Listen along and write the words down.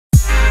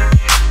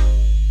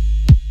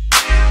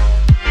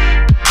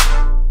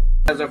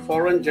As a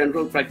foreign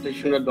general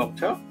practitioner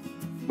doctor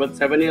with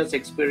 7 years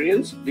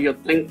experience, do you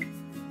think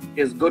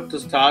is good to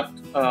start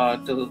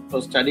to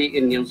study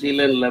in New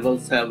Zealand level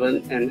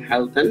 7 in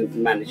health and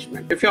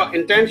management? If your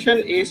intention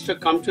is to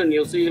come to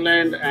New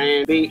Zealand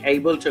and be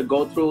able to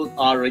go through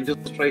our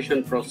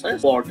registration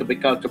process or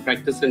to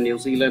practice in New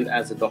Zealand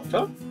as a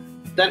doctor,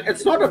 then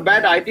it's not a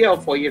bad idea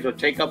for you to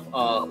take up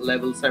a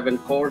level 7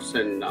 course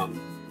in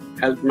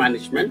health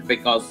management,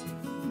 because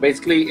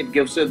basically it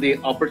gives you the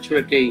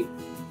opportunity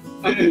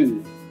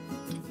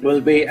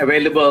will be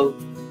available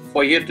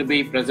for you to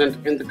be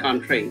present in the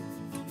country,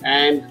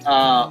 and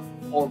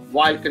or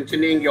while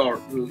continuing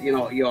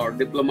your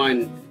diploma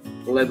in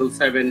level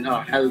 7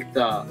 health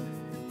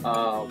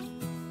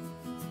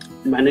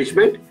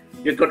management,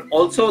 you could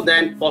also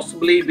then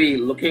possibly be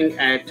looking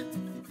at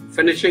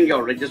finishing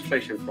your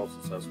registration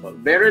process as well.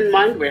 Bear in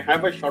mind, we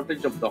have a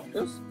shortage of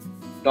doctors.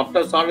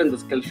 Doctors are in the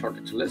skill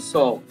shortage list,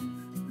 so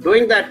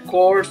doing that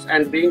course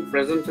and being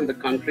present in the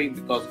country,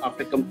 because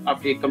after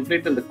you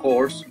complete the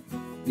course,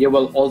 you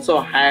will also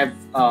have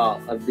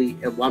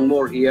one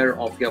more year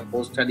of your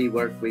post-study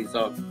work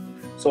visa.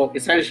 So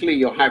essentially,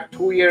 you have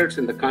 2 years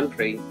in the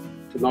country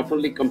to not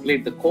only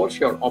complete the course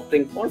you're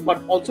opting for,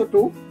 but also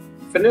to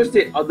finish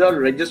the other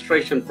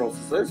registration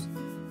processes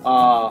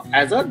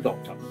as a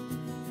doctor.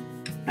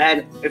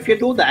 And if you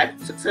do that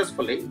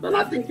successfully, then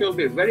I think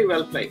you'll be very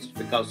well placed,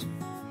 because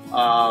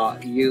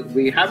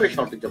we have a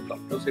shortage of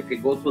doctors. If you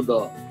go through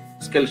the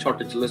skill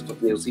shortage list of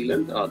New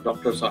Zealand,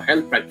 doctors or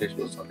health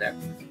practitioners are there.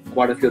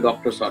 Quite a few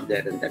doctors are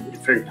there in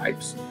different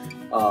types.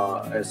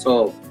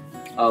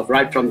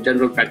 Right from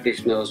general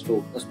practitioners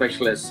to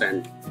specialists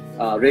and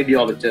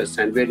radiologists,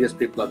 and various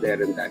people are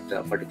there in that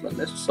particular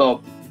list.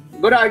 So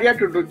good idea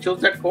to choose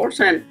that course.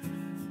 And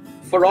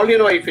for all you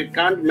know, if you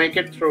can't make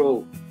it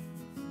through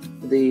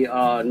the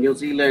New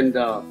Zealand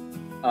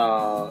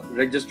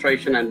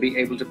registration and be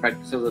able to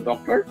practice as a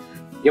doctor,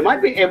 you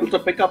might be able to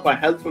pick up a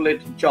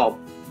health-related job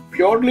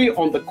purely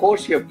on the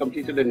course you have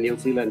completed in New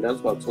Zealand as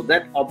well. So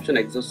that option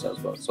exists as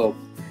well. So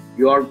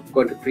you are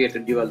going to create a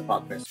dual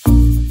pathway.